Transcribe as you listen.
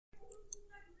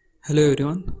Hello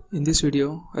everyone, in this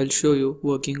video I'll show you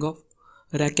working of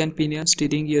rack and pinion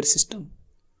steering gear system.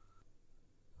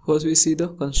 First we see the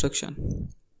construction.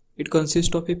 It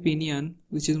consists of a pinion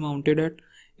which is mounted at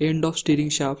end of steering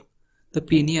shaft. The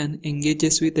pinion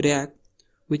engages with rack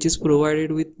which is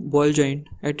provided with ball joint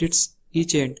at its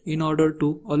each end in order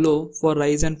to allow for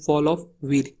rise and fall of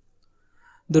wheel.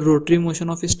 The rotary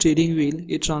motion of a steering wheel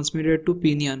is transmitted to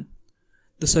pinion.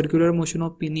 The circular motion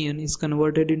of pinion is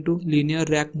converted into linear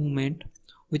rack movement,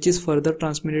 which is further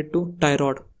transmitted to tie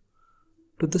rod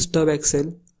to the stub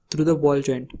axle through the ball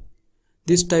joint.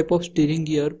 This type of steering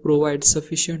gear provides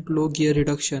sufficient low gear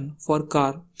reduction for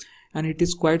car, and it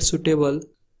is quite suitable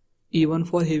even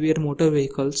for heavier motor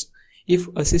vehicles if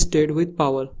assisted with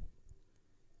power.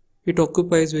 It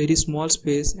occupies very small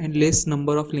space and less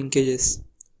number of linkages.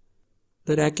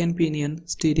 The rack and pinion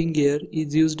steering gear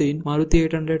is used in Maruti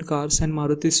 800 cars and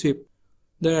Maruti Swift.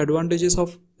 The advantages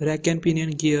of rack and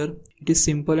pinion gear: it is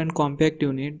simple and compact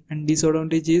unit, and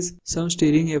disadvantage is some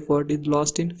steering effort is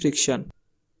lost in friction.